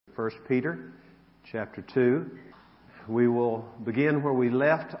1 Peter chapter 2. We will begin where we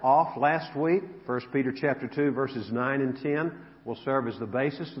left off last week. 1 Peter chapter 2 verses 9 and 10 will serve as the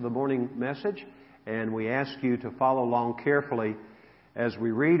basis of the morning message. And we ask you to follow along carefully as we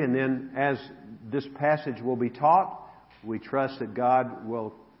read. And then as this passage will be taught, we trust that God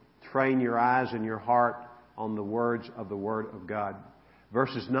will train your eyes and your heart on the words of the Word of God.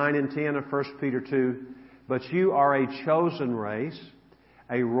 Verses 9 and 10 of 1 Peter 2. But you are a chosen race,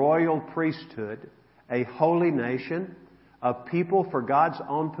 a royal priesthood, a holy nation, a people for God's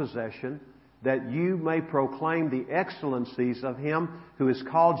own possession, that you may proclaim the excellencies of Him who has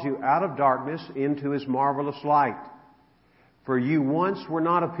called you out of darkness into His marvelous light. For you once were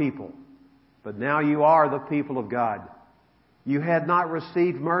not a people, but now you are the people of God. You had not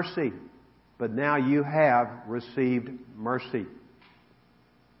received mercy, but now you have received mercy.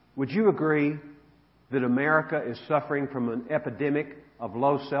 Would you agree that America is suffering from an epidemic of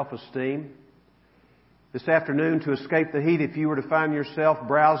low self-esteem? This afternoon, to escape the heat, if you were to find yourself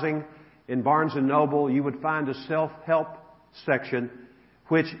browsing in Barnes & Noble, you would find a self-help section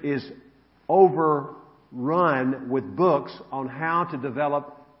which is overrun with books on how to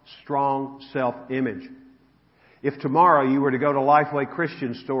develop strong self-image. If tomorrow you were to go to Lifeway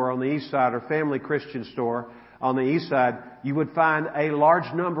Christian Store on the east side or Family Christian Store on the east side, you would find a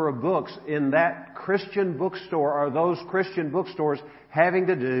large number of books in that Christian bookstore or those Christian bookstores having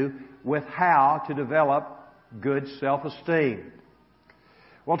to do with how to develop good self-esteem.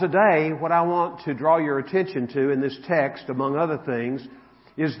 Well, today, what I want to draw your attention to in this text, among other things,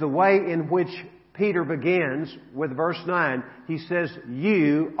 is the way in which Peter begins with verse 9. He says,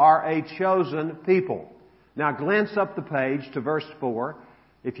 you are a chosen people. Now, glance up the page to verse 4.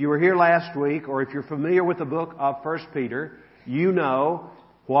 If you were here last week, or if you're familiar with the book of 1 Peter, you know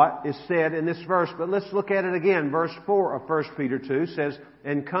what is said in this verse. But let's look at it again. Verse 4 of 1 Peter 2 says,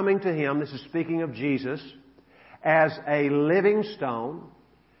 and coming to Him, this is speaking of Jesus, as a living stone,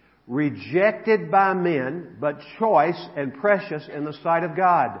 rejected by men, but choice and precious in the sight of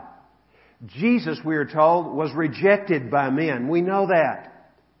God. Jesus, we are told, was rejected by men. We know that.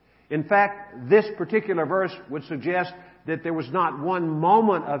 In fact, this particular verse would suggest that there was not one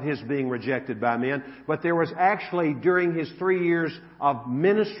moment of His being rejected by men, but there was actually, during His 3 years of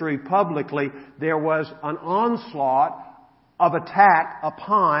ministry publicly, there was an onslaught of attack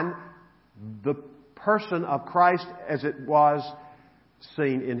upon the person of Christ as it was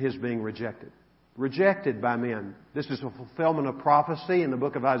seen in His being rejected. Rejected by men. This is a fulfillment of prophecy in the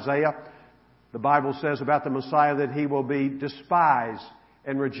book of Isaiah. The Bible says about the Messiah that He will be despised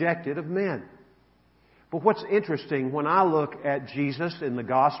and rejected of men. But what's interesting, when I look at Jesus in the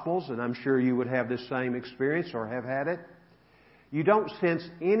Gospels, and I'm sure you would have this same experience or have had it, you don't sense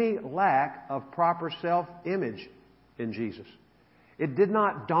any lack of proper self-image in Jesus. It did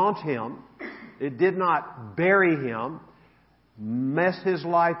not daunt Him. It did not bury Him, mess His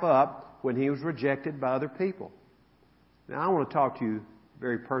life up when He was rejected by other people. Now, I want to talk to you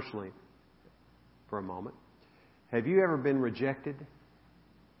very personally for a moment. Have you ever been rejected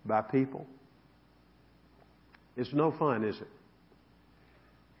by people? It's no fun, is it?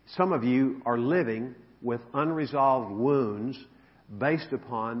 Some of you are living with unresolved wounds based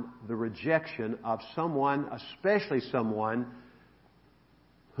upon the rejection of someone, especially someone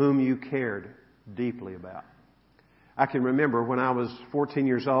whom you cared deeply about. I can remember when I was 14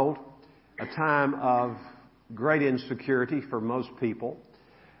 years old, a time of great insecurity for most people.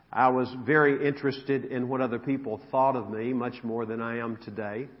 I was very interested in what other people thought of me, much more than I am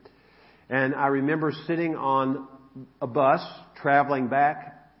today. And I remember sitting on a bus traveling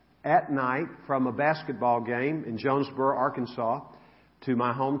back at night from a basketball game in Jonesboro, Arkansas, to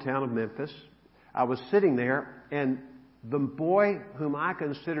my hometown of Memphis. I was sitting there, and the boy whom I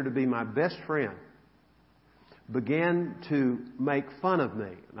consider to be my best friend began to make fun of me.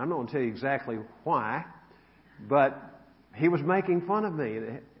 And I'm not going to tell you exactly why, but he was making fun of me.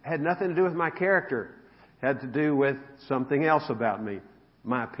 It had nothing to do with my character. It had to do with something else about me.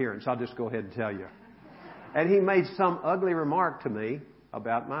 My appearance. I'll just go ahead and tell you. And he made some ugly remark to me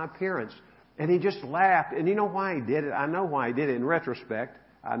about my appearance. And he just laughed. And you know why he did it? I know why he did it. In retrospect,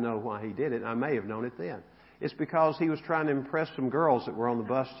 I know why he did it. I may have known it then. It's because he was trying to impress some girls that were on the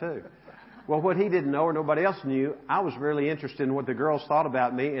bus too. Well, what he didn't know or nobody else knew, I was really interested in what the girls thought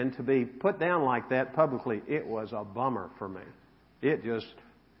about me. And to be put down like that publicly, it was a bummer for me. It just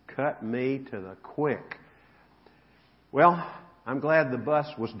cut me to the quick. Well, I'm glad the bus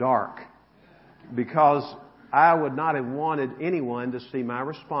was dark, because I would not have wanted anyone to see my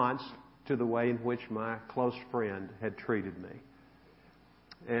response to the way in which my close friend had treated me.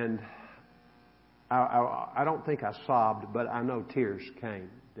 And I don't think I sobbed, but I know tears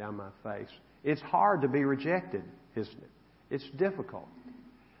came down my face. It's hard to be rejected, isn't it? It's difficult.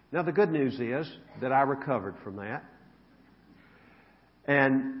 Now, the good news is that I recovered from that.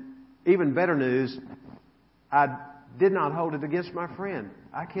 And even better news, I did not hold it against my friend.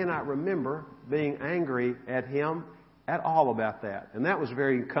 I cannot remember being angry at him at all about that. And that was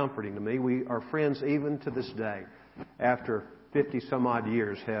very comforting to me. We are friends even to this day, after 50 some odd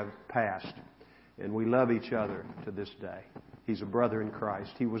years have passed. And we love each other to this day. He's a brother in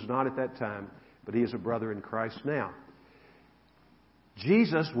Christ. He was not at that time, but he is a brother in Christ now.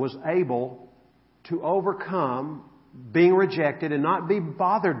 Jesus was able to overcome being rejected and not be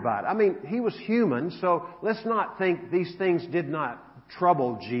bothered by it. I mean, he was human, so let's not think these things did not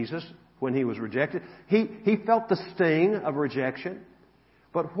trouble Jesus when he was rejected. He felt the sting of rejection,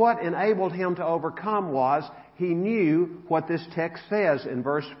 but what enabled him to overcome was he knew what this text says in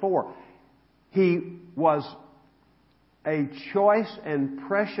verse 4. He was a choice and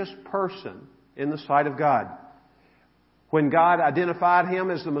precious person in the sight of God. When God identified him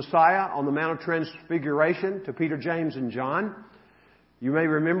as the Messiah on the Mount of Transfiguration to Peter, James, and John, you may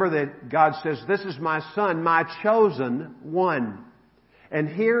remember that God says, "This is my Son, my chosen one." And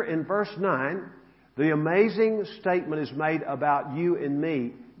here in verse 9, the amazing statement is made about you and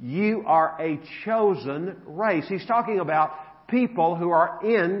me. You are a chosen race. He's talking about people who are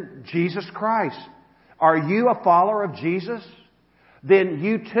in Jesus Christ. Are you a follower of Jesus? Then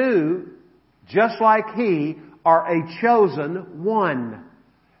you too, just like He, are a chosen one.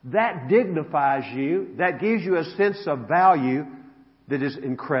 That dignifies you. That gives you a sense of value that is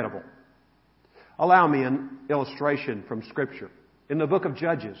incredible. Allow me an illustration from Scripture. In the book of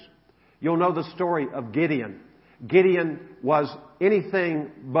Judges, you'll know the story of Gideon. Gideon was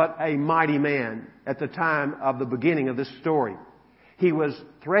anything but a mighty man at the time of the beginning of this story. He was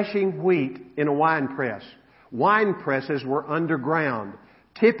threshing wheat in a wine press. Wine presses were underground.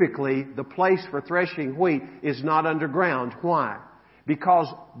 Typically, the place for threshing wheat is not underground. Why? Because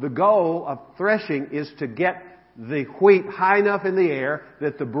the goal of threshing is to get the wheat high enough in the air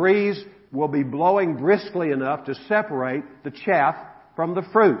that the breeze will be blowing briskly enough to separate the chaff from the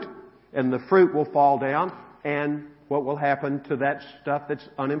fruit. And the fruit will fall down, and what will happen to that stuff that's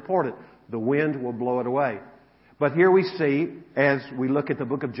unimportant? The wind will blow it away. But here we see, as we look at the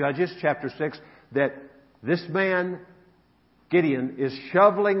book of Judges, chapter 6, that this man, Gideon, is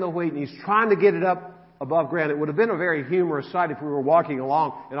shoveling the wheat, and he's trying to get it up above ground. It would have been a very humorous sight if we were walking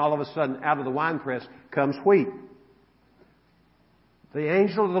along and all of a sudden out of the winepress comes wheat. The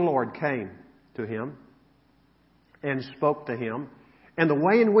angel of the Lord came to him and spoke to him. And the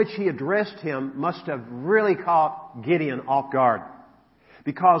way in which he addressed him must have really caught Gideon off guard.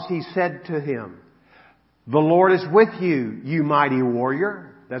 Because he said to him, "The Lord is with you, you mighty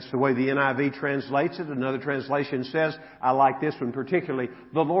warrior." That's the way the NIV translates it. Another translation says, I like this one particularly,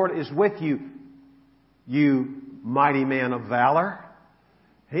 "The Lord is with you, you mighty man of valor."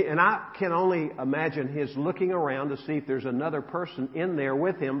 And I can only imagine his looking around to see if there's another person in there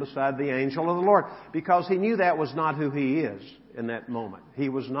with him beside the angel of the Lord. Because he knew that was not who he is in that moment. He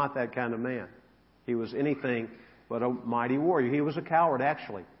was not that kind of man. He was anything but a mighty warrior. He was a coward,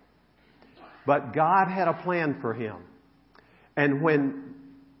 actually. But God had a plan for him. And when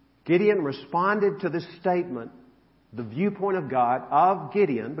Gideon responded to this statement, the viewpoint of God, of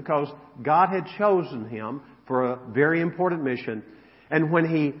Gideon, because God had chosen him for a very important mission, and when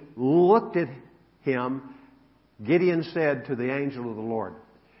he looked at him, Gideon said to the angel of the Lord,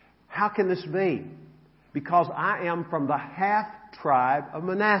 "How can this be? Because I am from the half-tribe of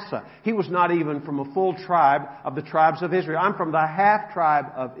Manasseh." He was not even from a full tribe of the tribes of Israel. "I'm from the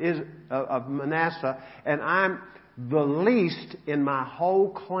half-tribe of Manasseh, and I'm the least in my whole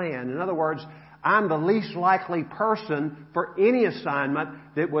clan." In other words, I'm the least likely person for any assignment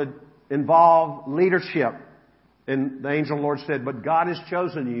that would involve leadership. And the angel of the Lord said, "But God has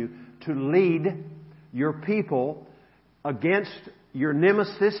chosen you to lead your people against your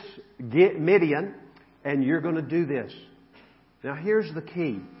nemesis, Midian, and you're going to do this." Now here's the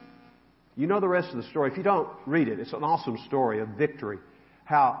key. You know the rest of the story. If you don't, read it. It's an awesome story of victory.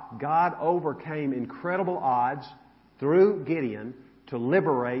 How God overcame incredible odds through Gideon to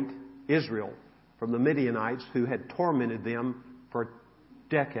liberate Israel from the Midianites who had tormented them for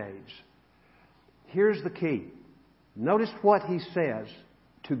decades. Here's the key. Notice what he says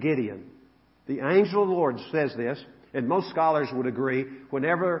to Gideon. The angel of the Lord says this, and most scholars would agree,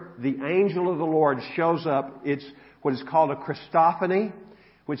 whenever the angel of the Lord shows up, it's what is called a Christophany,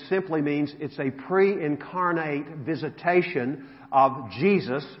 which simply means it's a pre-incarnate visitation of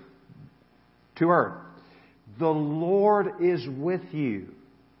Jesus to earth. The Lord is with you.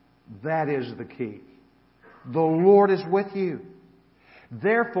 That is the key. The Lord is with you.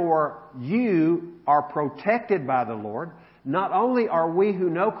 Therefore, you are protected by the Lord. Not only are we who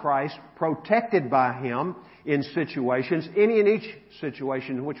know Christ protected by Him in situations, any and each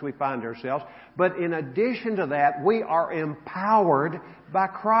situation in which we find ourselves, but in addition to that, we are empowered by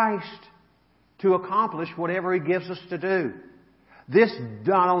Christ to accomplish whatever He gives us to do. This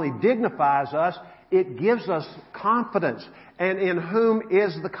not only dignifies us, it gives us confidence. And in whom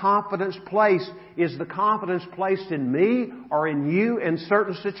is the confidence placed? Is the confidence placed in me or in you in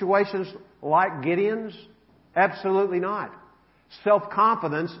certain situations like Gideon's? Absolutely not.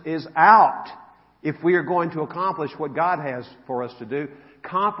 Self-confidence is out if we are going to accomplish what God has for us to do.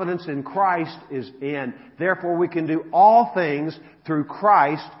 Confidence in Christ is in. Therefore, we can do all things through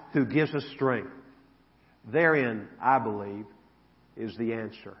Christ who gives us strength. Therein, I believe, is the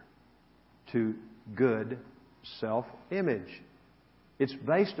answer to good self-image. It's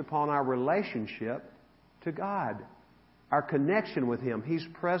based upon our relationship to God, our connection with Him. He's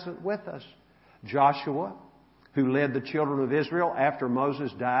present with us. Joshua, who led the children of Israel after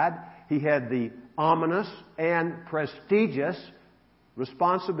Moses died, he had the ominous and prestigious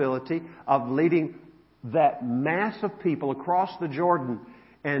responsibility of leading that mass of people across the Jordan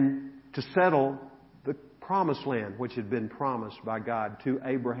and to settle the promised land, which had been promised by God to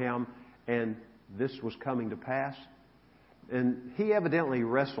Abraham, and this was coming to pass. And he evidently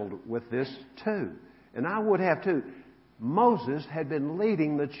wrestled with this too. And I would have too. Moses had been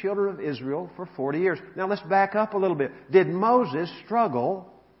leading the children of Israel for 40 years. Now let's back up a little bit. Did Moses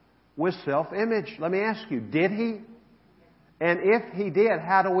struggle with self-image? Let me ask you, did he? And if he did,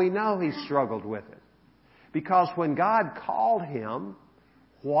 how do we know he struggled with it? Because when God called him,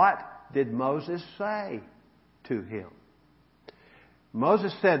 what did Moses say to him?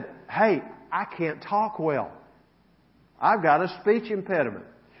 Moses said, "Hey, I can't talk well. I've got a speech impediment.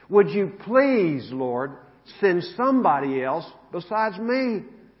 Would you please, Lord, send somebody else besides me?"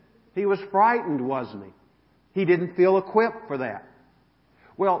 He was frightened, wasn't he? He didn't feel equipped for that.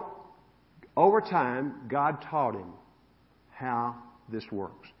 Well, over time, God taught him how this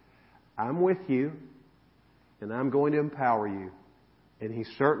works. I'm with you, and I'm going to empower you. And he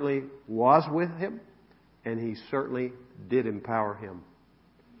certainly was with him, and he certainly did empower him.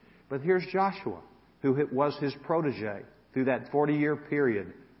 But here's Joshua, who was his protege through that 40-year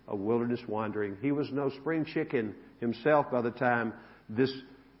period of wilderness wandering. He was no spring chicken himself by the time this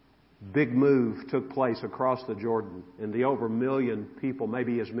big move took place across the Jordan. And the over 1 million people,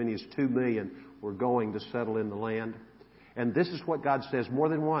 maybe as many as 2 million, were going to settle in the land. And this is what God says more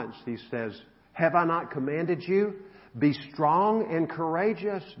than once. He says, "Have I not commanded you? Be strong and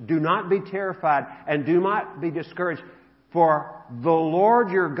courageous. Do not be terrified and do not be discouraged. For the Lord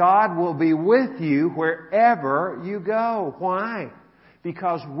your God will be with you wherever you go." Why?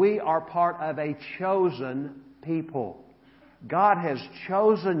 Because we are part of a chosen people. God has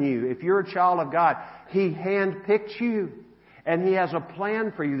chosen you. If you're a child of God, He handpicked you. And He has a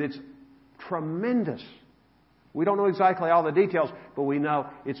plan for you that's tremendous. We don't know exactly all the details, but we know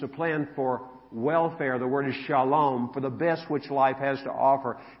it's a plan for welfare. The word is shalom, for the best which life has to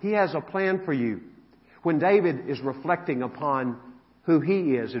offer. He has a plan for you. When David is reflecting upon who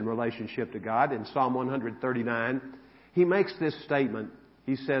he is in relationship to God in Psalm 139, he makes this statement.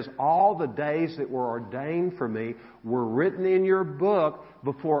 He says, "All the days that were ordained for me were written in your book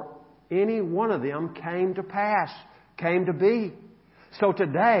before any one of them came to pass, came to be." So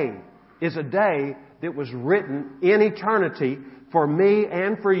today is a day that was written in eternity for me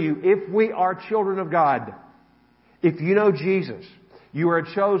and for you if we are children of God. If you know Jesus, you are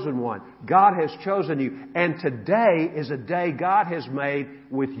a chosen one. God has chosen you. And today is a day God has made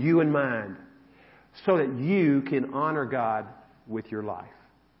with you in mind so that you can honor God with your life.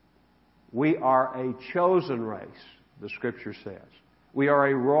 We are a chosen race, the Scripture says. We are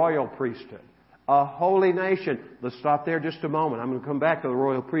a royal priesthood, a holy nation. Let's stop there just a moment. I'm going to come back to the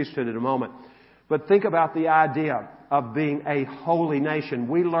royal priesthood in a moment. But think about the idea of being a holy nation.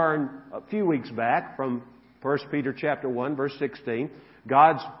 We learned a few weeks back from 1 Peter chapter 1, verse 16,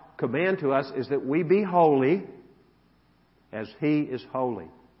 God's command to us is that we be holy as He is holy.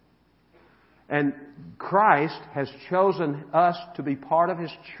 And Christ has chosen us to be part of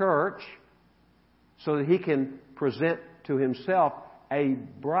His church so that He can present to Himself a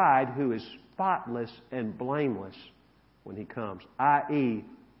bride who is spotless and blameless when He comes, i.e.,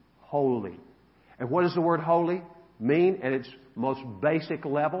 holy. And what does the word holy mean at its most basic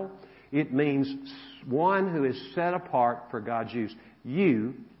level? It means one who is set apart for God's use.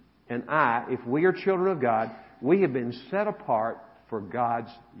 You and I, if we are children of God, we have been set apart for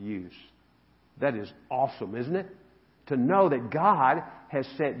God's use. That is awesome, isn't it? To know that God has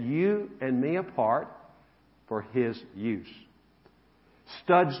set you and me apart for His use.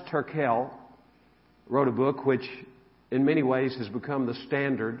 Studs Terkel wrote a book which in many ways has become the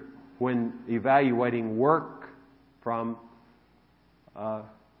standard when evaluating work from at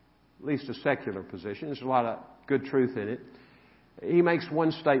least a secular position. There's a lot of good truth in it. He makes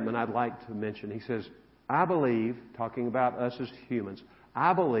one statement I'd like to mention. He says, I believe, talking about us as humans,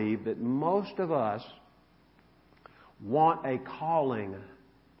 I believe that most of us want a calling,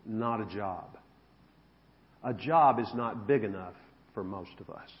 not a job. A job is not big enough for most of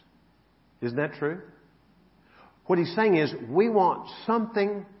us. Isn't that true? What he's saying is we want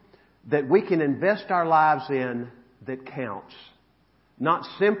something that we can invest our lives in that counts. Not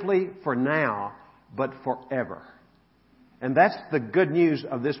simply for now, but forever. And that's the good news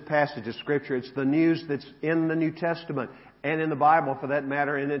of this passage of Scripture. It's the news that's in the New Testament and in the Bible, for that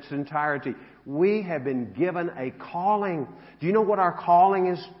matter, in its entirety. We have been given a calling. Do you know what our calling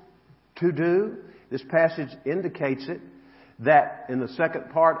is to do? This passage indicates it. That in the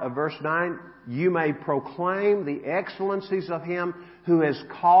second part of verse 9, you may proclaim the excellencies of Him who has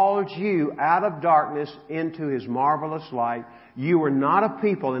called you out of darkness into His marvelous light. You were not a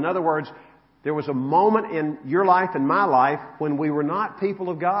people. In other words, there was a moment in your life and my life when we were not people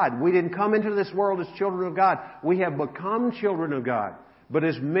of God. We didn't come into this world as children of God. We have become children of God. But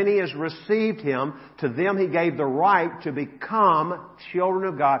as many as received Him, to them He gave the right to become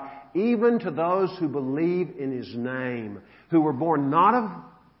children of God, even to those who believe in His name, who were born not of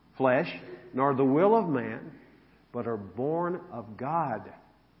flesh, nor the will of man, but are born of God.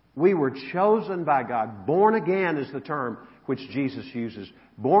 We were chosen by God. Born again is the term which Jesus uses.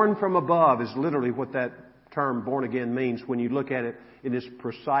 Born from above is literally what that term born again means when you look at it in its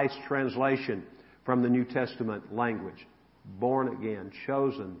precise translation from the New Testament language. Born again,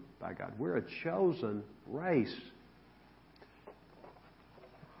 chosen by God. We're a chosen race.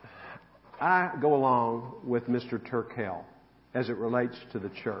 I go along with Mr. Terkel as it relates to the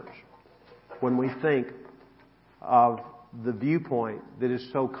church. When we think of the viewpoint that is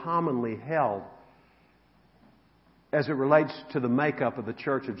so commonly held as it relates to the makeup of the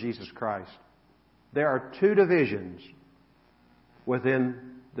Church of Jesus Christ, there are two divisions within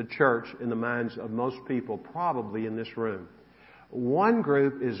the church in the minds of most people, probably in this room. One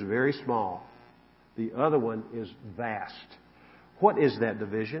group is very small. The other one is vast. What is that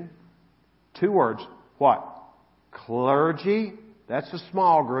division? Two words. What? Clergy, that's a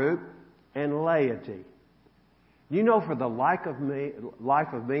small group, and laity. You know, for the life of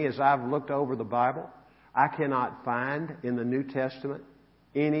me, as I've looked over the Bible, I cannot find in the New Testament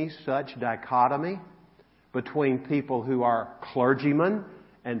any such dichotomy between people who are clergymen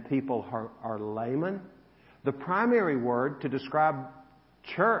and people who are laymen. The primary word to describe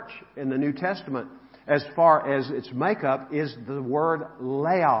church in the New Testament, as far as its makeup, is the word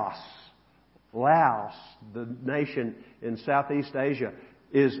laos. Laos, the nation in Southeast Asia,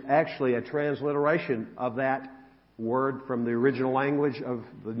 is actually a transliteration of that word from the original language of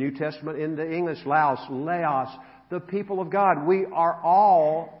the New Testament into English. Laos, the people of God. We are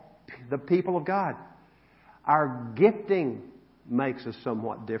all the people of God. Our gifting makes us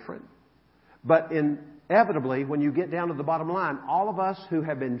somewhat different. But inevitably, when you get down to the bottom line, all of us who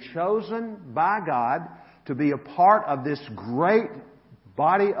have been chosen by God to be a part of this great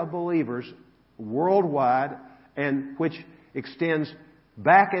body of believers worldwide, and which extends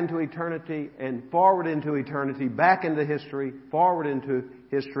back into eternity and forward into eternity, back into history, forward into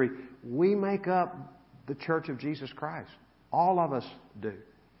history, we make up the Church of Jesus Christ. All of us do.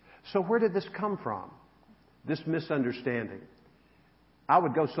 So where did this come from? This misunderstanding. I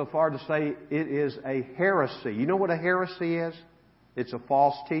would go so far to say it is a heresy. You know what a heresy is? It's a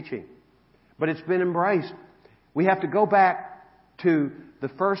false teaching. But it's been embraced. We have to go back to the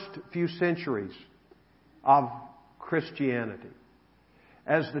first few centuries of Christianity.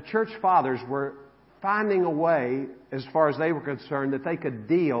 As the church fathers were finding a way, as far as they were concerned, that they could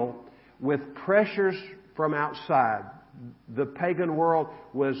deal with pressures from outside. The pagan world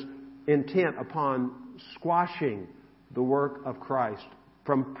was intent upon squashing the work of Christ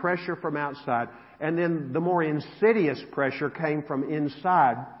from pressure from outside. And then the more insidious pressure came from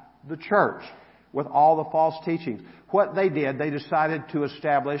inside the church with all the false teachings. What they did, they decided to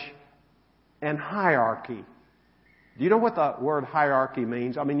establish an hierarchy. Do you know what the word hierarchy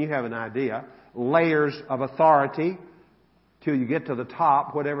means? I mean, you have an idea. Layers of authority till you get to the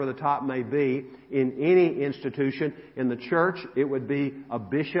top, whatever the top may be, in any institution. In the church, it would be a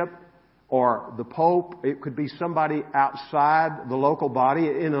bishop or the pope. It could be somebody outside the local body.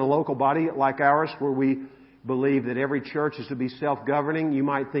 In a local body like ours, where we believe that every church is to be self-governing, you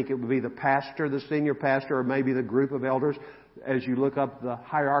might think it would be the pastor, the senior pastor, or maybe the group of elders as you look up the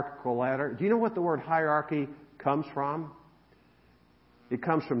hierarchical ladder. Do you know what the word hierarchy comes from? It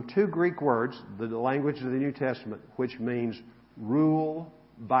comes from two Greek words, the language of the New Testament, which means rule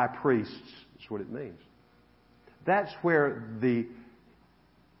by priests. That's what it means. That's where the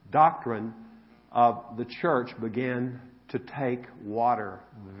doctrine of the church began to take water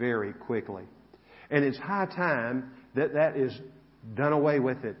very quickly. And it's high time that that is done away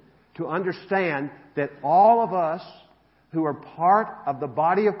with it. To understand that all of us who are part of the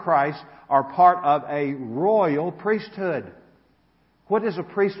body of Christ are part of a royal priesthood. What is a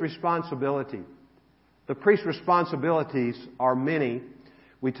priest's responsibility? The priest's responsibilities are many.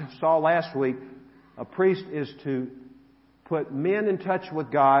 We saw last week, a priest is to put men in touch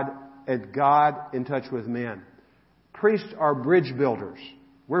with God and God in touch with men. Priests are bridge builders.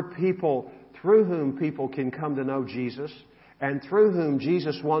 We're people through whom people can come to know Jesus and through whom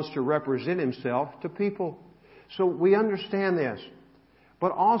Jesus wants to represent Himself to people. So we understand this.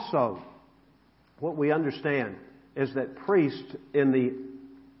 But also, what we understand is that priests in the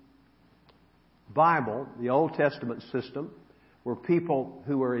Bible, the Old Testament system, were people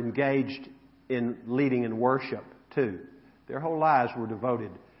who were engaged in leading in worship too. Their whole lives were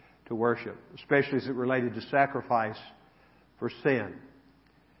devoted to worship, especially as it related to sacrifice for sin.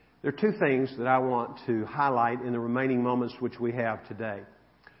 There are two things that I want to highlight in the remaining moments which we have today.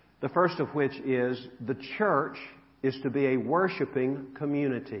 The first of which is the church is to be a worshiping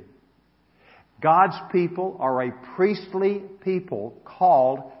community. God's people are a priestly people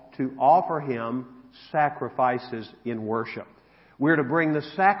called to offer Him sacrifices in worship. We're to bring the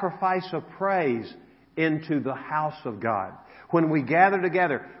sacrifice of praise into the house of God. When we gather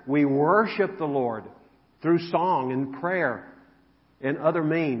together, we worship the Lord through song and prayer and other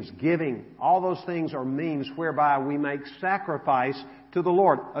means, giving. All those things are means whereby we make sacrifice to the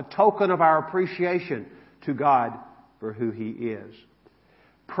Lord, a token of our appreciation to God for who He is.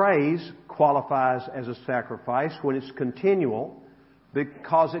 Praise qualifies as a sacrifice when it's continual,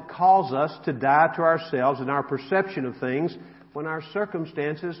 because it calls us to die to ourselves and our perception of things when our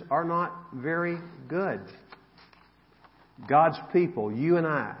circumstances are not very good. God's people, you and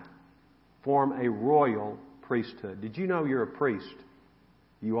I, form a royal priesthood. Did you know you're a priest?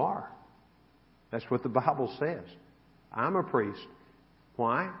 You are. That's what the Bible says. I'm a priest.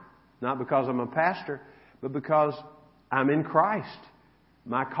 Why? Not because I'm a pastor, but because I'm in Christ.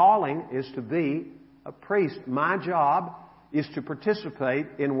 My calling is to be a priest. My job is to participate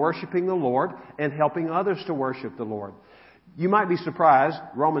in worshiping the Lord and helping others to worship the Lord. You might be surprised,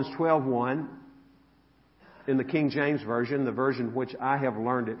 Romans 12:1 in the King James Version, the version which I have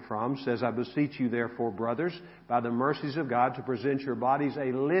learned it from, says, I beseech you therefore, brothers, by the mercies of God, to present your bodies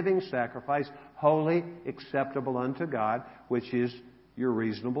a living sacrifice, holy, acceptable unto God, which is your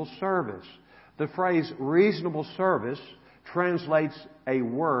reasonable service. The phrase reasonable service translates a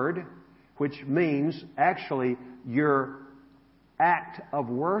word which means actually your act of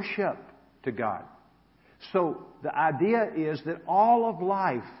worship to God. So the idea is that all of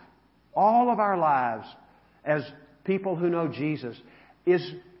life, all of our lives as people who know Jesus,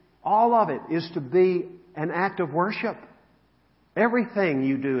 all of it is to be an act of worship. Everything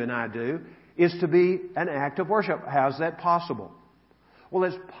you do and I do is to be an act of worship. How's that possible? Well,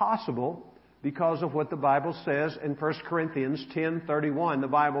 it's possible because of what the Bible says in 1 Corinthians 10:31. The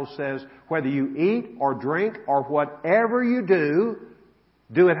Bible says, whether you eat or drink or whatever you do,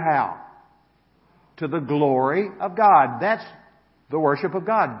 do it how? To the glory of God. That's the worship of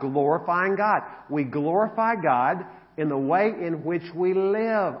God, glorifying God. We glorify God in the way in which we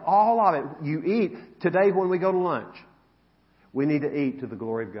live. All of it. You eat. Today when we go to lunch, we need to eat to the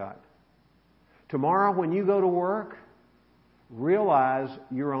glory of God. Tomorrow when you go to work, realize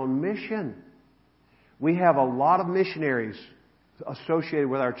you're on mission. We have a lot of missionaries associated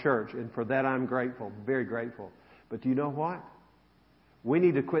with our church, and for that I'm grateful, very grateful. But do you know what? We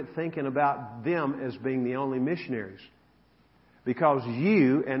need to quit thinking about them as being the only missionaries. Because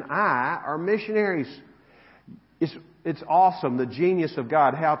you and I are missionaries. It's awesome, the genius of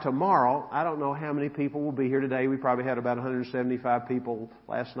God. How tomorrow, I don't know how many people will be here today. We probably had about 175 people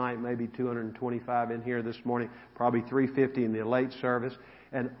last night, maybe 225 in here this morning, probably 350 in the late service.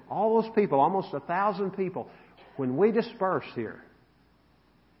 And all those people, almost 1,000 people, when we disperse here,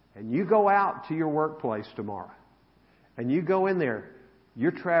 and you go out to your workplace tomorrow, and you go in there,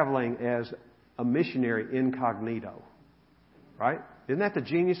 you're traveling as a missionary incognito. Right? Isn't that the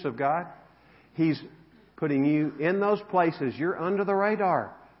genius of God? He's putting you in those places. You're under the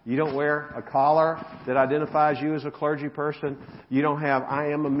radar. You don't wear a collar that identifies you as a clergy person. You don't have I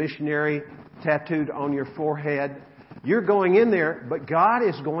am a missionary tattooed on your forehead. You're going in there, but God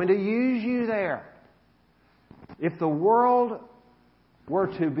is going to use you there. If the world were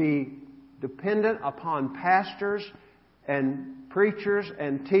to be dependent upon pastors and preachers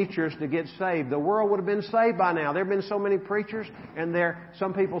and teachers to get saved. The world would have been saved by now. There have been so many preachers, and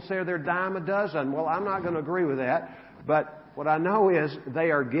some people say they're a dime a dozen. Well, I'm not going to agree with that. But what I know is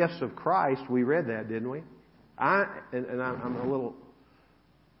they are gifts of Christ. We read that, didn't we? I'm a little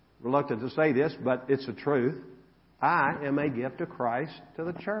reluctant to say this, but it's the truth. I am a gift of Christ to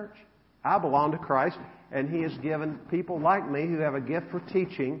the church. I belong to Christ, and He has given people like me who have a gift for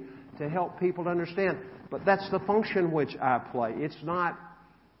teaching to help people to understand. But that's the function which I play. It's not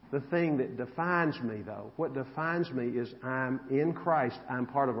the thing that defines me, though. What defines me is I'm in Christ. I'm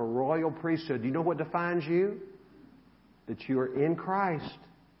part of a royal priesthood. Do you know what defines you? That you are in Christ.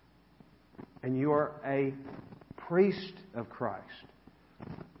 And you are a priest of Christ.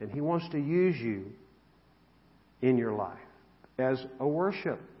 And He wants to use you in your life as a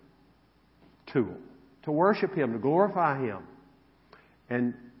worship tool. To worship Him, to glorify Him.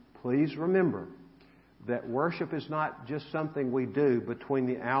 And please remember that worship is not just something we do between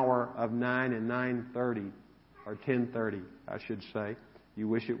the hour of 9 and 9:30, or 10:30, I should say. You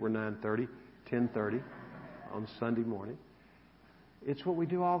wish it were 9:30, 10:30 on Sunday morning. It's what we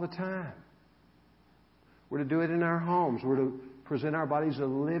do all the time. We're to do it in our homes. We're to present our bodies a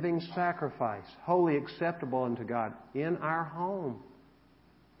living sacrifice, wholly acceptable unto God, in our home.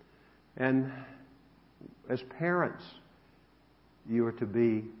 And as parents, you are to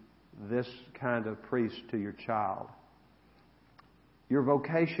be this kind of priest to your child. Your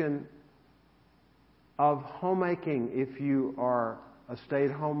vocation of homemaking, if you are a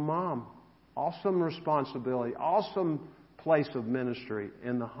stay-at-home mom, awesome responsibility, awesome place of ministry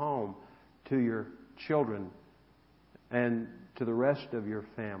in the home to your children and to the rest of your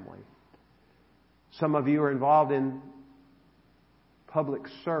family. Some of you are involved in public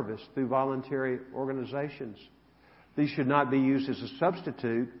service through voluntary organizations. These should not be used as a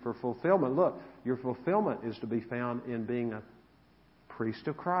substitute for fulfillment. Look, your fulfillment is to be found in being a priest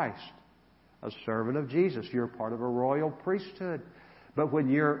of Christ, a servant of Jesus. You're part of a royal priesthood. But when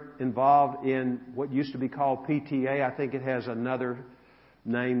you're involved in what used to be called PTA, I think it has another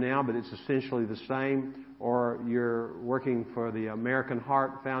name now, but it's essentially the same, or you're working for the American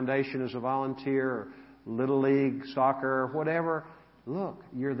Heart Foundation as a volunteer, or Little League, soccer, or whatever, look,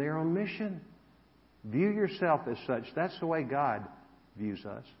 you're there on mission. View yourself as such. That's the way God views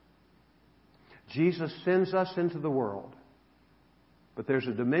us. Jesus sends us into the world. But there's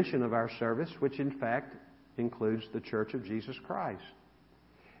a dimension of our service which in fact includes the Church of Jesus Christ.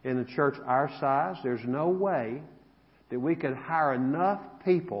 In a church our size, there's no way that we could hire enough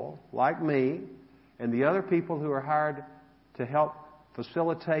people like me and the other people who are hired to help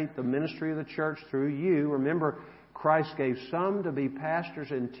facilitate the ministry of the church through you. Remember, Christ gave some to be pastors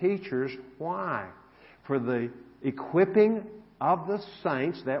and teachers. Why? For the equipping of the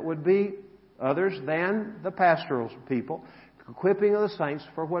saints, that would be others than the pastoral people. Equipping of the saints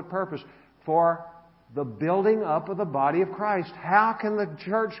for what purpose? For the building up of the body of Christ. How can the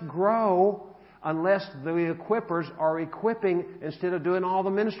church grow unless the equippers are equipping instead of doing all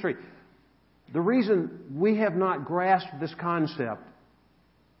the ministry? The reason we have not grasped this concept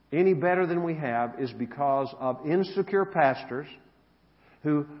any better than we have is because of insecure pastors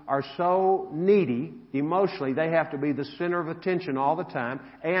who are so needy emotionally, they have to be the center of attention all the time,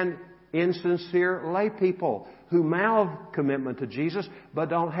 and insincere lay people who mouth commitment to Jesus but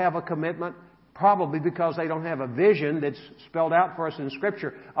don't have a commitment, probably because they don't have a vision that's spelled out for us in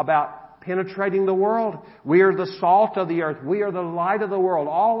Scripture about penetrating the world. We are the salt of the earth. We are the light of the world.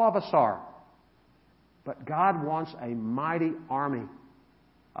 All of us are. But God wants a mighty army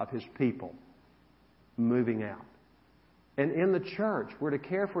of His people moving out. And in the church, we're to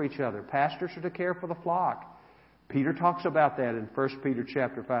care for each other. Pastors are to care for the flock. Peter talks about that in 1 Peter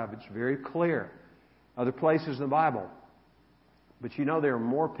chapter 5. It's very clear. Other places in the Bible. But you know there are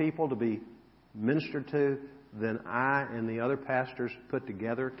more people to be ministered to than I and the other pastors put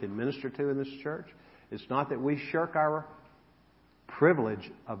together can minister to in this church. It's not that we shirk our privilege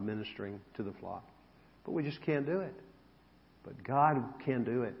of ministering to the flock, but we just can't do it. But God can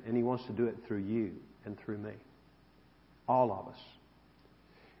do it, and He wants to do it through you and through me. All of us.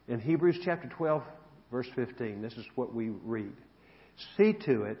 In Hebrews chapter 12, verse 15, this is what we read. See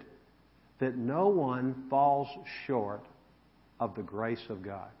to it that no one falls short of the grace of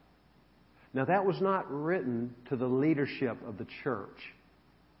God. Now that was not written to the leadership of the church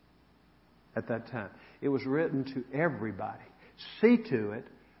at that time. It was written to everybody. See to it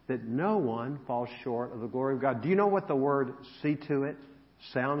that no one falls short of the glory of God. Do you know what the word see to it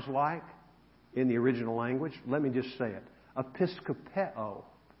sounds like in the original language? Let me just say it. Episkopeo.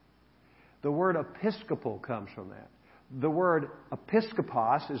 The word episcopal comes from that. The word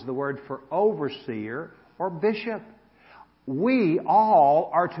episkopos is the word for overseer or bishop. we all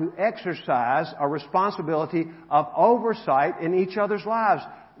are to exercise a responsibility of oversight in each other's lives.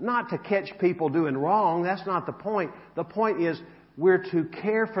 Not to catch people doing wrong. That's not the point. The point is we're to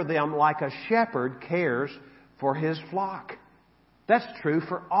care for them like a shepherd cares for his flock. That's true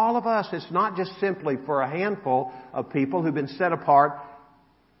for all of us. It's not just simply for a handful of people who've been set apart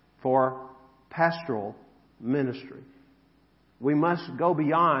for pastoral ministry. We must go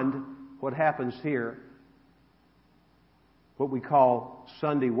beyond what happens here, what we call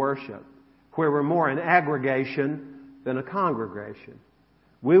Sunday worship, where we're more an aggregation than a congregation.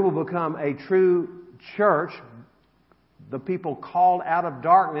 We will become a true church, the people called out of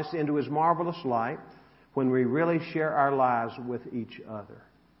darkness into His marvelous light, when we really share our lives with each other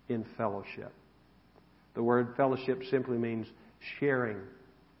in fellowship. The word fellowship simply means sharing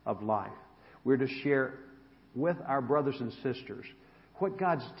of life. We're to share with our brothers and sisters what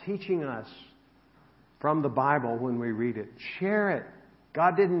God's teaching us from the Bible when we read it. Share it.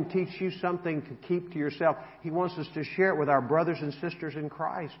 God didn't teach you something to keep to yourself. He wants us to share it with our brothers and sisters in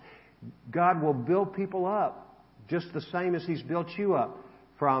Christ. God will build people up just the same as He's built you up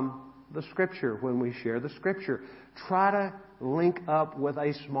from the Scripture when we share the Scripture. Try to link up with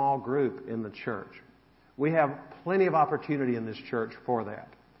a small group in the church. We have plenty of opportunity in this church for that.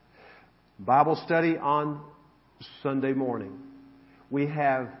 Bible study on Sunday morning. We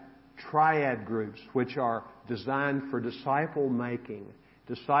have triad groups which are designed for disciple making,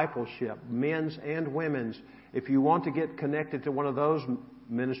 discipleship, men's and women's. If you want to get connected to one of those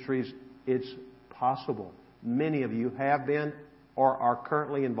ministries, it's possible. Many of you have been or are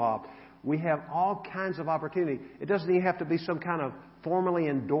currently involved. We have all kinds of opportunity. It doesn't even have to be some kind of formally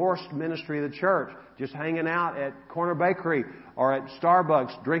endorsed ministry of the church, just hanging out at Corner Bakery or at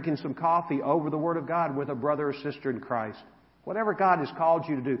Starbucks, drinking some coffee over the Word of God with a brother or sister in Christ. Whatever God has called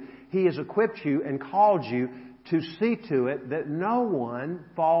you to do, He has equipped you and called you to see to it that no one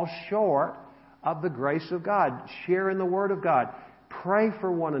falls short of the grace of God. Share in the Word of God. Pray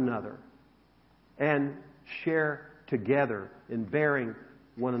for one another. And share together in bearing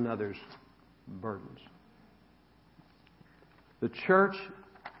one another's burdens. The church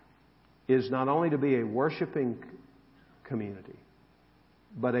is not only to be a worshiping community,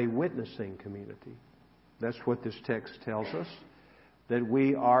 but a witnessing community. That's what this text tells us, that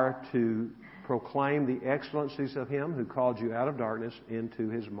we are to proclaim the excellencies of Him who called you out of darkness into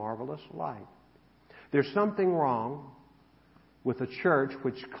His marvelous light. There's something wrong with a church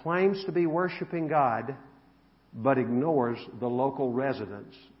which claims to be worshiping God but ignores the local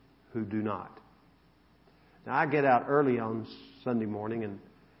residents who do not. Now, I get out early on Sunday morning, and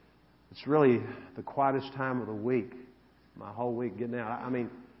it's really the quietest time of the week, my whole week getting out. I mean,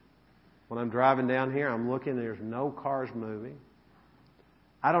 when I'm driving down here, I'm looking, there's no cars moving.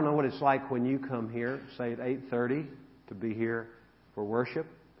 I don't know what it's like when you come here, say at 8:30, to be here for worship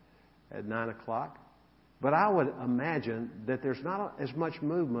at 9 o'clock. But I would imagine that there's not as much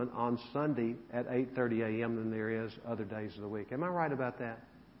movement on Sunday at 8:30 a.m. than there is other days of the week. Am I right about that?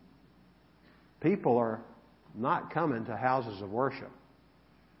 People are not coming to houses of worship.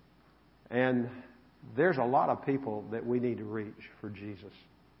 And there's a lot of people that we need to reach for Jesus.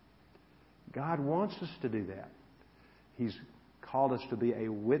 God wants us to do that. He's called us to be a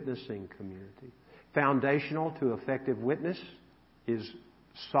witnessing community. Foundational to effective witness is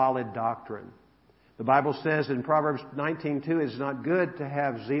solid doctrine. The Bible says in Proverbs 19:2, it is not good to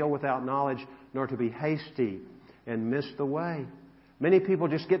have zeal without knowledge, nor to be hasty and miss the way. Many people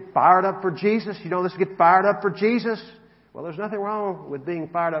just get fired up for Jesus. You know, let's get fired up for Jesus. Well, there's nothing wrong with being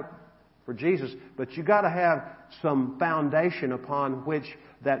fired up for Jesus, but you've got to have some foundation upon which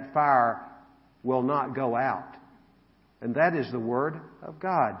that fire will not go out. And that is the Word of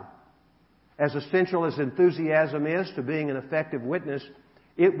God. As essential as enthusiasm is to being an effective witness,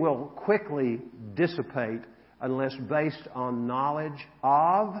 it will quickly dissipate unless based on knowledge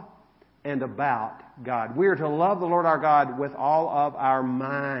of and about God. We are to love the Lord our God with all of our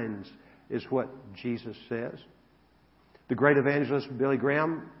minds, is what Jesus says. The great evangelist Billy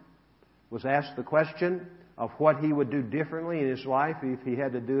Graham was asked the question of what he would do differently in his life if he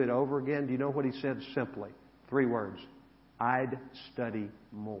had to do it over again. Do you know what he said simply? 3 words. I'd study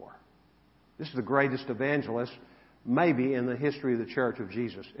more. This is the greatest evangelist maybe in the history of the Church of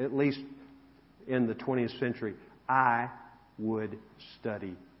Jesus, at least in the 20th century. I would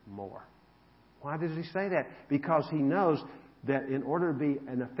study more. Why does he say that? Because he knows that in order to be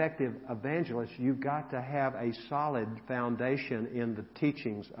an effective evangelist, you've got to have a solid foundation in the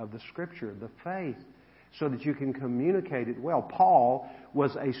teachings of the Scripture, the faith, so that you can communicate it well. Paul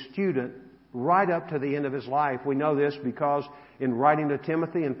was a student right up to the end of his life. We know this because in writing to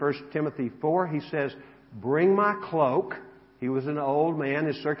Timothy in 1 Timothy 4, he says, bring my cloak He was an old man.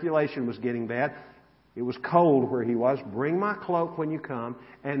 His circulation was getting bad. It was cold where he was. Bring my cloak when you come,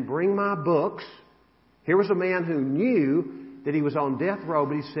 and bring my books. Here was a man who knew that he was on death row,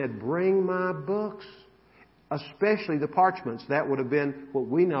 but he said, bring my books, especially the parchments. That would have been what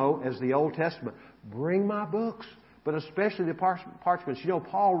we know as the Old Testament. Bring my books, but especially the parchments. You know,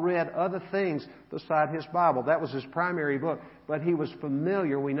 Paul read other things beside his Bible. That was his primary book. But he was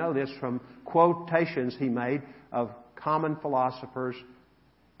familiar, we know this from quotations he made of common philosophers,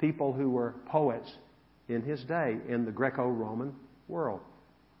 people who were poets in his day in the Greco-Roman world.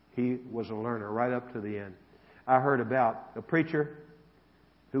 He was a learner right up to the end. I heard about a preacher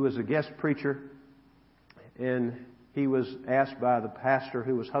who was a guest preacher, and he was asked by the pastor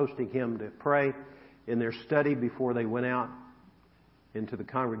who was hosting him to pray in their study before they went out into the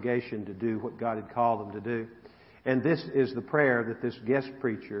congregation to do what God had called them to do. And this is the prayer that this guest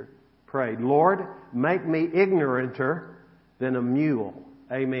preacher prayed. Lord, make me ignoranter than a mule.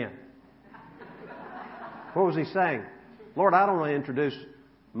 Amen. What was he saying? Lord, I don't want to introduce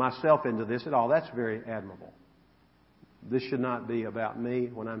myself into this at all. That's very admirable. This should not be about me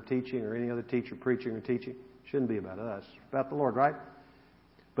when I'm teaching or any other teacher preaching or teaching. It shouldn't be about us. It's about the Lord, right?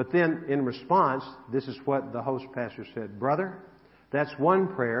 But then in response, this is what the host pastor said. Brother, that's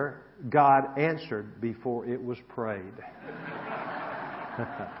one prayer God answered before it was prayed.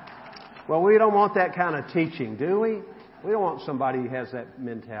 Well, we don't want that kind of teaching, do we? We don't want somebody who has that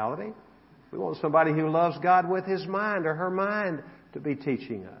mentality. We want somebody who loves God with his mind or her mind to be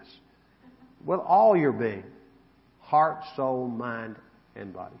teaching us. With all your being. Heart, soul, mind,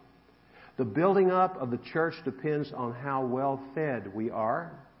 and body. The building up of the church depends on how well fed we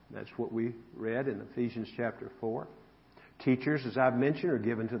are. That's what we read in Ephesians chapter 4. Teachers, as I've mentioned, are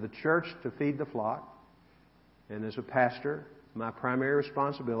given to the church to feed the flock. And as a pastor, my primary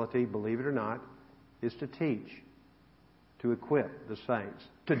responsibility, believe it or not, is to teach, to equip the saints,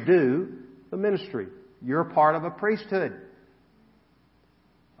 to do the ministry. You're part of a priesthood.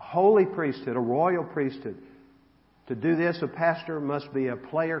 A holy priesthood, a royal priesthood. To do this, a pastor must be a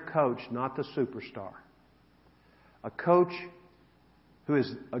player coach, not the superstar. A coach who is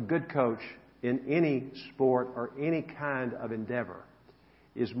a good coach in any sport or any kind of endeavor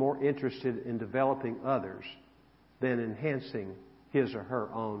is more interested in developing others than enhancing his or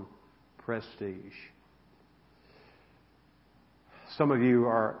her own prestige. Some of you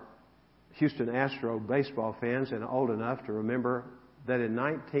are Houston Astro baseball fans and old enough to remember that in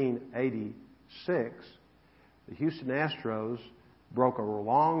 1986, the Houston Astros broke a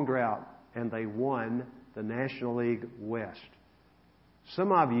long drought and they won the National League West.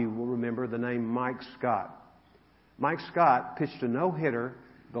 Some of you will remember the name Mike Scott. Mike Scott pitched a no-hitter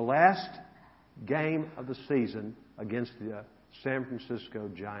the last game of the season against the San Francisco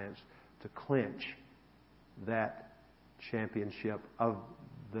Giants to clinch that championship of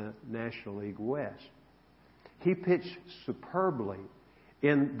the National League West. He pitched superbly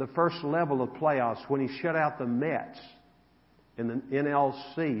in the first level of playoffs when he shut out the Mets in the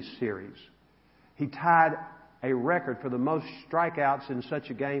NLC series. He tied a record for the most strikeouts in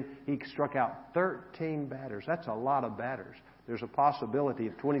such a game. He struck out 13 batters. That's a lot of batters. There's a possibility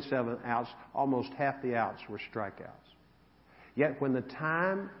of 27 outs, almost half the outs were strikeouts. Yet when the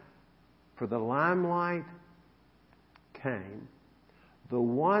time for the limelight came, the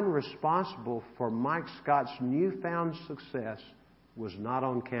one responsible for Mike Scott's newfound success was not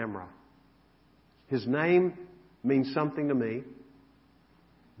on camera. His name means something to me,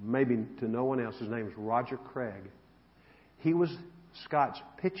 maybe to no one else. His name is Roger Craig. He was Scott's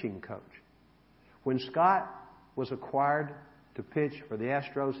pitching coach. When Scott was acquired to pitch for the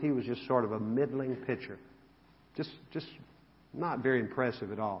Astros, he was just sort of a middling pitcher. Just not very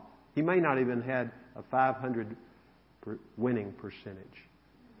impressive at all. He may not even had a 500 winning percentage.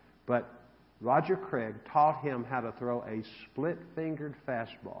 But Roger Craig taught him how to throw a split-fingered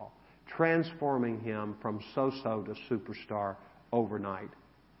fastball, transforming him from so-so to superstar overnight.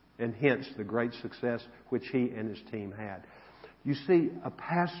 And hence the great success which he and his team had. You see, a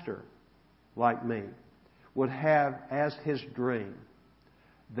pastor like me would have as his dream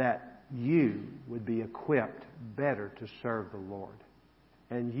that you would be equipped better to serve the Lord.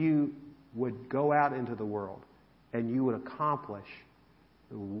 And you would go out into the world and you would accomplish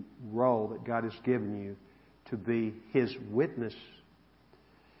the role that God has given you to be His witness.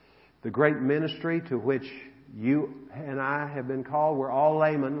 The great ministry to which you and I have been called, we're all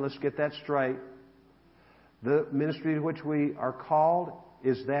laymen, let's get that straight. The ministry to which we are called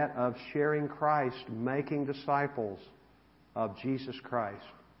is that of sharing Christ, making disciples of Jesus Christ.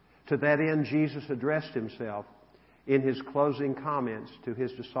 To that end, Jesus addressed Himself in His closing comments to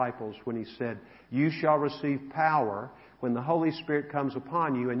His disciples when He said, "You shall receive power when the Holy Spirit comes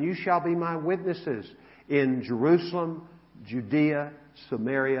upon you, and you shall be my witnesses in Jerusalem, Judea,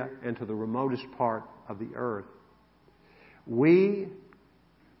 Samaria, and to the remotest part of the earth. We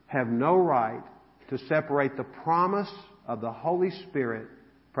have no right to separate the promise of the Holy Spirit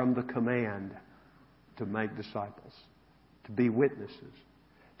from the command to make disciples, to be witnesses.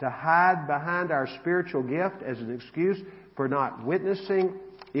 To hide behind our spiritual gift as an excuse for not witnessing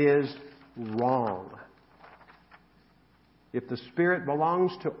is wrong. If the Spirit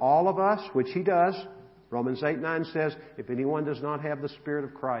belongs to all of us, which He does, Romans 8:9 says, if anyone does not have the Spirit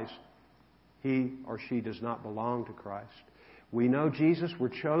of Christ, he or she does not belong to Christ. We know Jesus, we're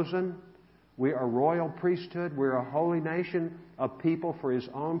chosen. We are a royal priesthood. We're a holy nation of people for His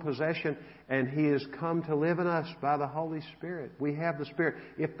own possession. And He has come to live in us by the Holy Spirit. We have the Spirit.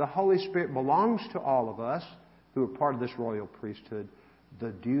 If the Holy Spirit belongs to all of us who are part of this royal priesthood, the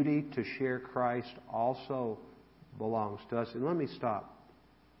duty to share Christ also belongs to us. And let me stop.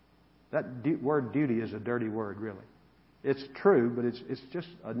 That word duty is a dirty word, really. It's true, but it's just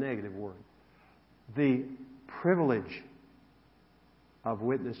a negative word. The privilege of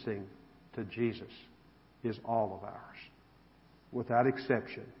witnessing to Jesus is all of ours, without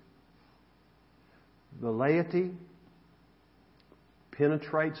exception. The laity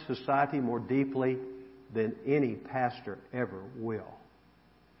penetrates society more deeply than any pastor ever will.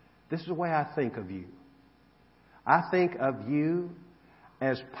 This is the way I think of you. I think of you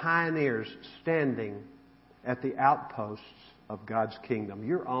as pioneers standing at the outposts of God's kingdom.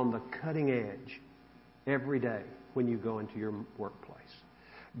 You're on the cutting edge every day when you go into your workplace.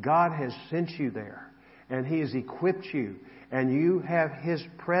 God has sent you there, and He has equipped you, and you have His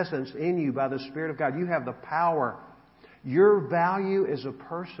presence in you by the Spirit of God. You have the power. Your value as a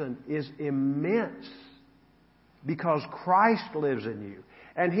person is immense because Christ lives in you,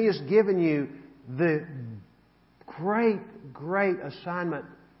 and He has given you the great, great assignment.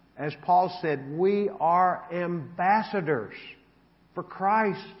 As Paul said, we are ambassadors for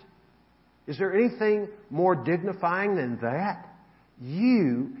Christ. Is there anything more dignifying than that?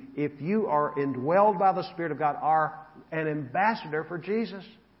 You, if you are indwelled by the Spirit of God, are an ambassador for Jesus.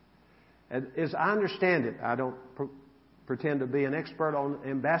 And as I understand it, I don't pretend to be an expert on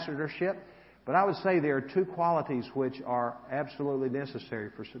ambassadorship, but I would say there are two qualities which are absolutely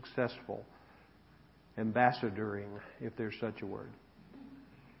necessary for successful ambassadoring, if there's such a word.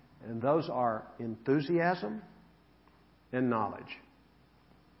 And those are enthusiasm and knowledge.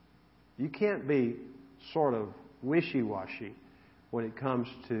 You can't be sort of wishy-washy when it comes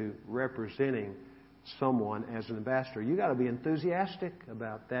to representing someone as an ambassador. You've got to be enthusiastic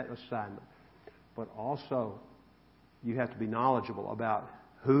about that assignment. But also, you have to be knowledgeable about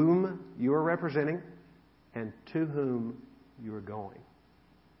whom you are representing and to whom you are going.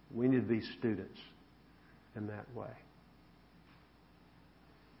 We need to be students in that way.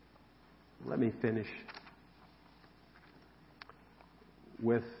 Let me finish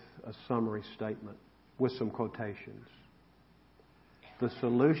with a summary statement with some quotations. The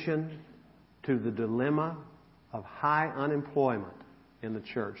solution to the dilemma of high unemployment in the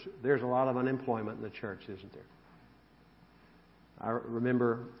church. There's a lot of unemployment in the church, isn't there? I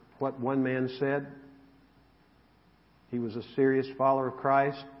remember what one man said. He was a serious follower of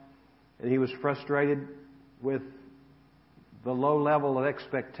Christ, and he was frustrated with the low level of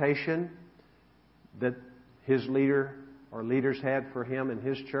expectation that his leader or leaders had for him in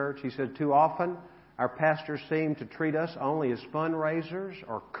his church. He said, too often our pastors seem to treat us only as fundraisers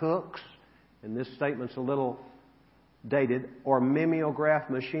or cooks, and this statement's a little dated, or mimeograph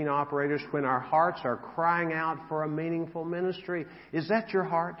machine operators when our hearts are crying out for a meaningful ministry. Is that your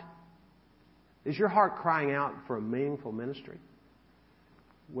heart? Is your heart crying out for a meaningful ministry?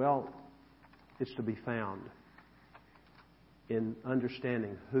 Well, it's to be found in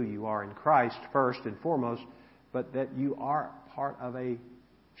understanding who you are in Christ first and foremost, but that you are part of a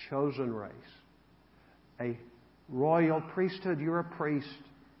chosen race, a royal priesthood. You're a priest,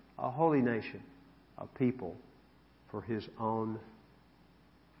 a holy nation, a people for His own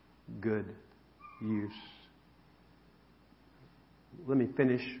good use. Let me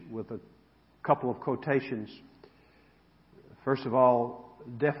finish with a couple of quotations. First of all,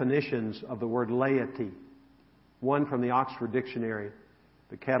 definitions of the word laity. One from the Oxford Dictionary,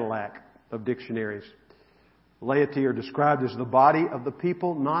 the Cadillac of dictionaries. Laity are described as the body of the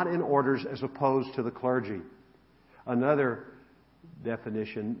people, not in orders as opposed to the clergy. Another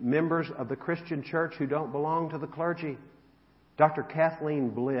definition, members of the Christian church who don't belong to the clergy. Dr. Kathleen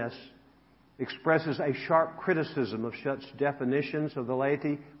Bliss expresses a sharp criticism of such definitions of the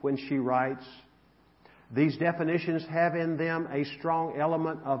laity when she writes, these definitions have in them a strong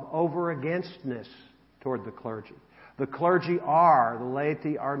element of over-againstness toward the clergy. The clergy are, the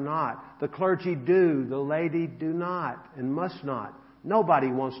laity are not. The clergy do, the laity do not and must not. Nobody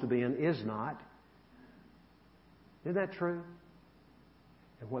wants to be an is not. Isn't that true?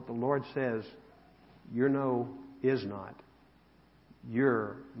 And what the Lord says, you're no is not.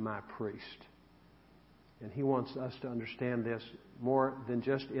 You're my priest. And He wants us to understand this more than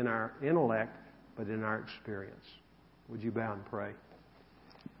just in our intellect, but in our experience. Would you bow and pray?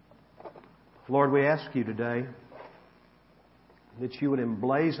 Lord, we ask You today that You would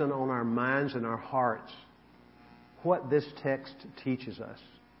emblazon on our minds and our hearts what this text teaches us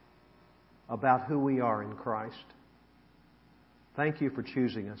about who we are in Christ. Thank You for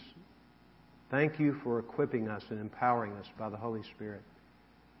choosing us. Thank You for equipping us and empowering us by the Holy Spirit.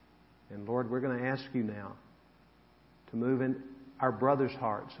 And Lord, we're going to ask You now to move in our brothers'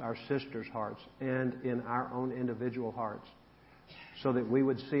 hearts, our sisters' hearts, and in our own individual hearts, so that we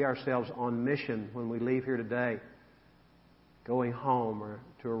would see ourselves on mission when we leave here today, going home or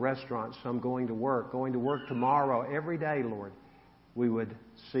to a restaurant, some going to work tomorrow, every day, Lord. We would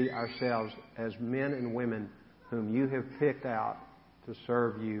see ourselves as men and women whom You have picked out to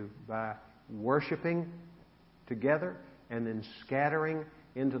serve You by worshiping together and then scattering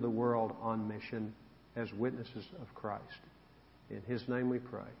into the world on mission as witnesses of Christ. In His name we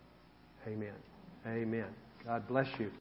pray. Amen. Amen. God bless you.